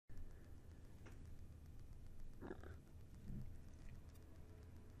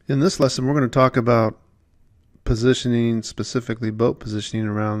In this lesson, we're going to talk about positioning, specifically boat positioning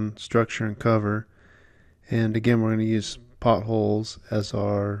around structure and cover. And again, we're going to use potholes as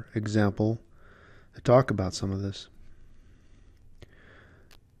our example to talk about some of this.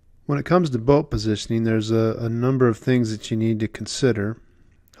 When it comes to boat positioning, there's a number of things that you need to consider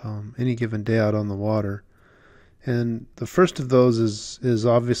any given day out on the water. And the first of those is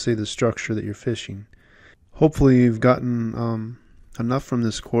obviously the structure that you're fishing. Hopefully you've gotten enough from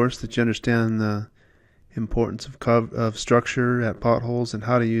this course that you understand the importance of structure at potholes and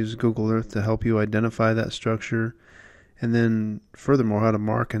how to use Google Earth to help you identify that structure, and then furthermore how to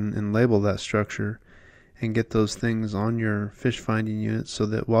mark and label that structure and get those things on your fish finding unit so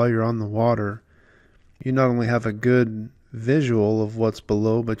that while you're on the water you not only have a good visual of what's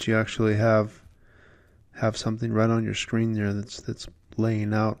below, but you actually have something right on your screen there that's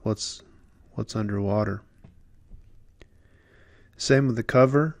laying out what's underwater. Same with the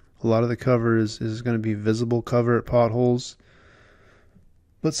cover. A lot of the cover is going to be visible cover at potholes,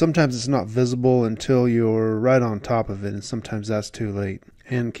 but sometimes it's not visible until you're right on top of it, and sometimes that's too late.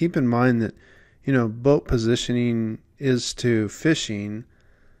 And keep in mind that boat positioning is to fishing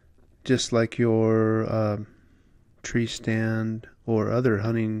just like your tree stand or other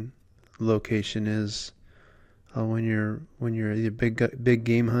hunting location is when you're either big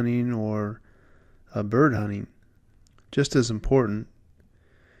game hunting or bird hunting. Just as important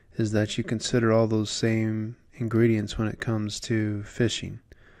is that you consider all those same ingredients when it comes to fishing.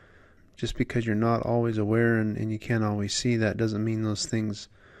 Just because you're not always aware and you can't always see, that doesn't mean those things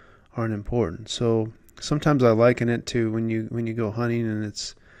aren't important. So sometimes I liken it to when you go hunting and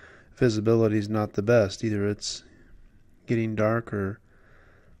its visibility is not the best. Either it's getting dark or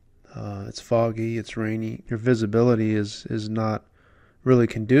it's foggy, it's rainy. Your visibility is not really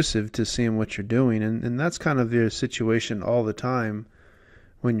conducive to seeing what you're doing, and that's kind of your situation all the time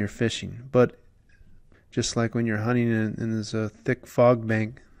when you're fishing. But just like when you're hunting and there's a thick fog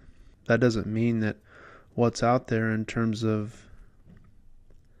bank, that doesn't mean that what's out there in terms of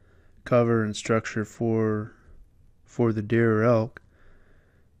cover and structure for the deer or elk,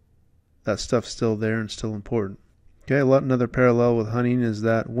 that stuff's still there and still important. Okay, another parallel with hunting is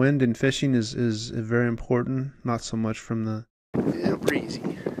that wind in fishing is very important, not so much from the breezy.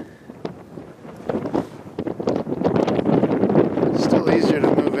 Still easier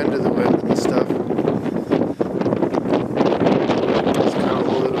to move into the wind and stuff. It's kind of a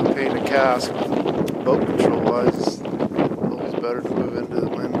little bit of a pain to cast. Boat control wise, it's always better to move into the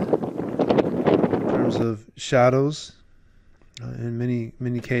wind. In terms of shadows, in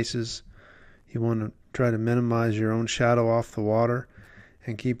many cases you want to try to minimize your own shadow off the water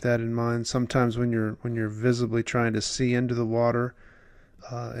and keep that in mind. Sometimes when you're visibly trying to see into the water,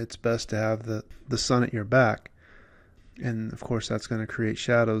 it's best to have the sun at your back, and of course that's going to create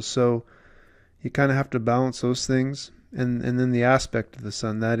shadows. So you kind of have to balance those things, and then the aspect of the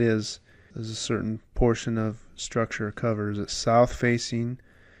sun, that is, there's a certain portion of structure or cover. Is it south facing?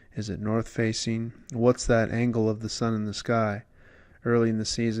 Is it north facing? What's that angle of the sun in the sky early in the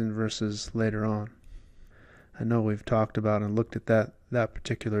season versus later on? I know we've talked about and looked at that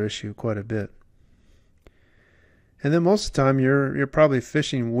particular issue quite a bit. And then most of the time you're probably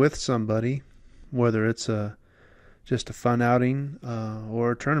fishing with somebody, whether it's just a fun outing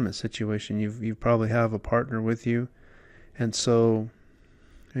or a tournament situation. You probably have a partner with you, and so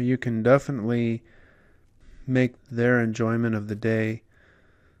you can definitely make their enjoyment of the day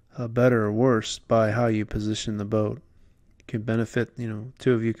better or worse by how you position the boat. You can benefit,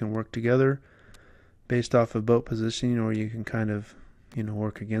 two of you can work together based off of boat positioning, or you can kind of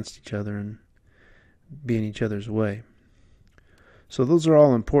work against each other and be in each other's way. So those are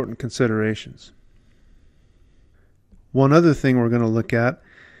all important considerations. One other thing we're going to look at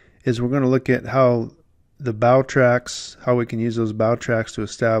is we're going to look at how the bow tracks, how we can use those bow tracks to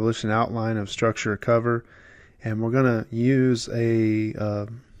establish an outline of structure or cover, and we're going to use a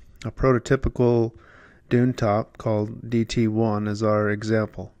prototypical dune top called DT1 as our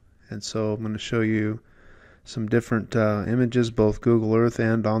example. And so I'm going to show you some different images, both Google Earth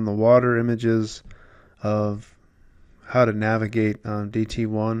and on the water images, of how to navigate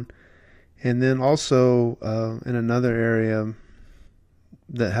DT1. And then also in another area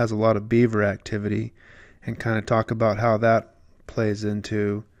that has a lot of beaver activity, and kind of talk about how that plays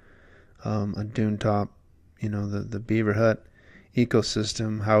into a dune top, the beaver hut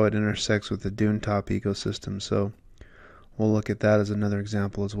ecosystem, how it intersects with the dune top ecosystem. So we'll look at that as another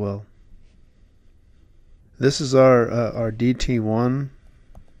example as well. This is our DT1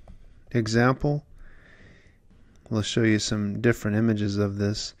 example. We'll show you some different images of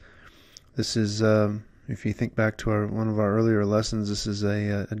this. This is If you think back to one of our earlier lessons, this is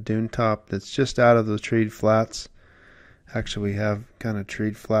a dune top that's just out of those treed flats. Actually, we have kind of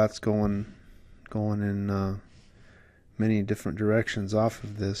treed flats going in many different directions off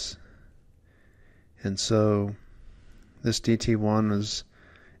of this. And so this DT1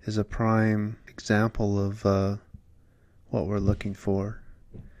 is a prime example of what we're looking for.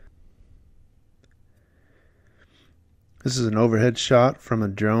 This is an overhead shot from a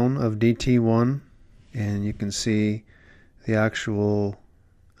drone of DT1, and you can see the actual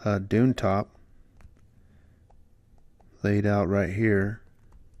dune top laid out right here.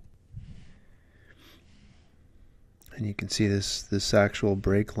 And you can see this actual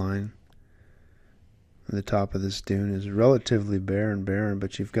break line. The top of this dune is relatively barren,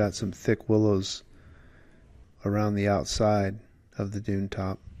 but you've got some thick willows around the outside of the dune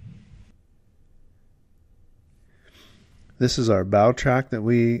top. This is our bow track that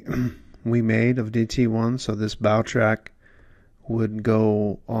we made of DT1. So this bow track would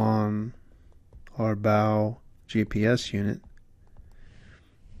go on our bow GPS unit.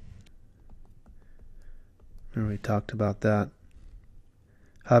 Remember we talked about that,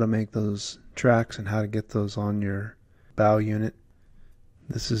 how to make those tracks and how to get those on your bow unit.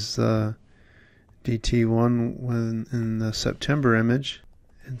 This is DT1 in the September image,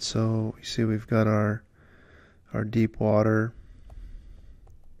 and so you see we've got our deep water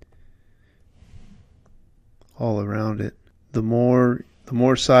all around it. The more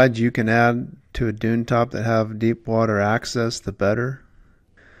sides you can add to a dune top that have deep water access, the better.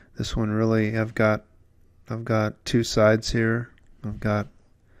 This one really, I've got two sides here. I've got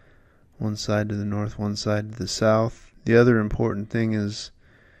one side to the north, one side to the south. The other important thing is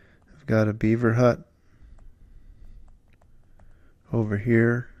I've got a beaver hut over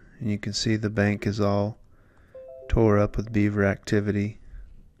here, and you can see the bank is all tore up with beaver activity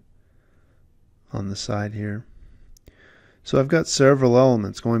on the side here. So I've got several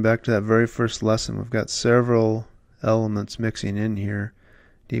elements. Going back to that very first lesson, we've got several elements mixing in here.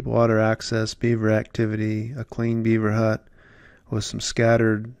 Deep water access, beaver activity, a clean beaver hut with some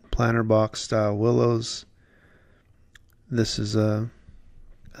scattered planter box style willows. This is a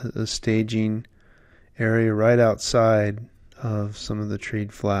staging area right outside of some of the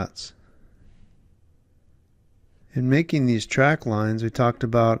treed flats. In making these track lines, we talked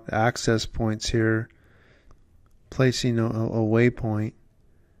about access points here, placing a waypoint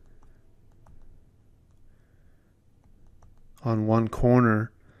on one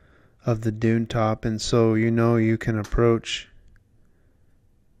corner of the dune top, and so you can approach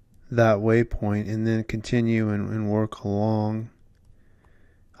that waypoint and then continue and work along.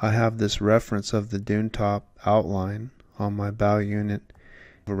 I have this reference of the dune top outline on my bow unit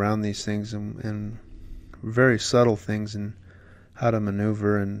around these things and very subtle things in how to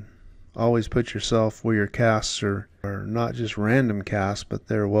maneuver, and always put yourself where your casts are not just random casts, but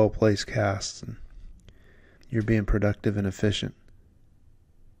they're well placed casts, and you're being productive and efficient.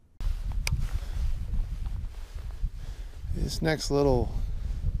 This next little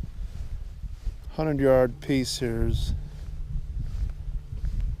 100-yard piece here is,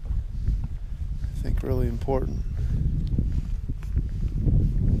 I think, really important.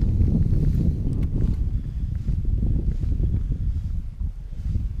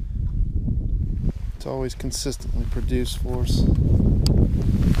 It's always consistently produced for us.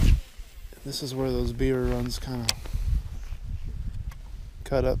 This is where those beaver runs kind of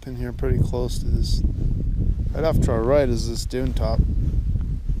cut up in here pretty close to this. Right off to our right is this dune top.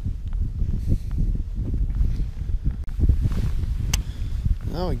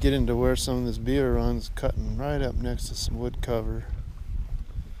 Now we get into where some of this beaver runs cutting right up next to some wood cover.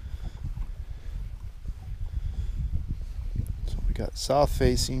 So we got south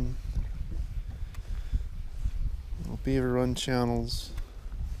facing little beaver run channels,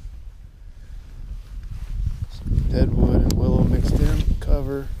 some deadwood and willow mixed in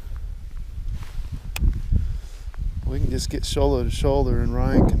cover. We can just get shoulder to shoulder, and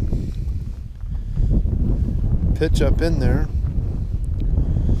Ryan can pitch up in there.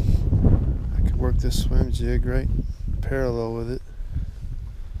 I could work this swim jig right parallel with it.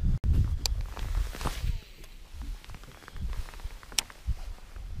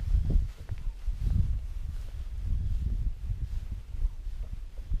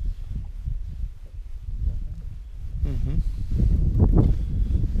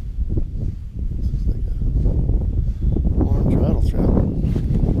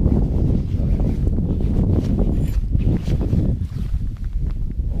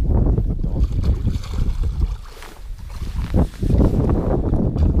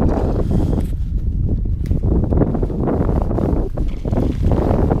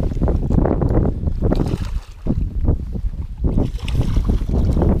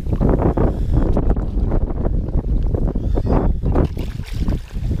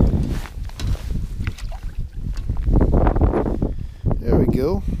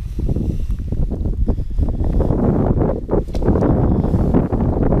 go.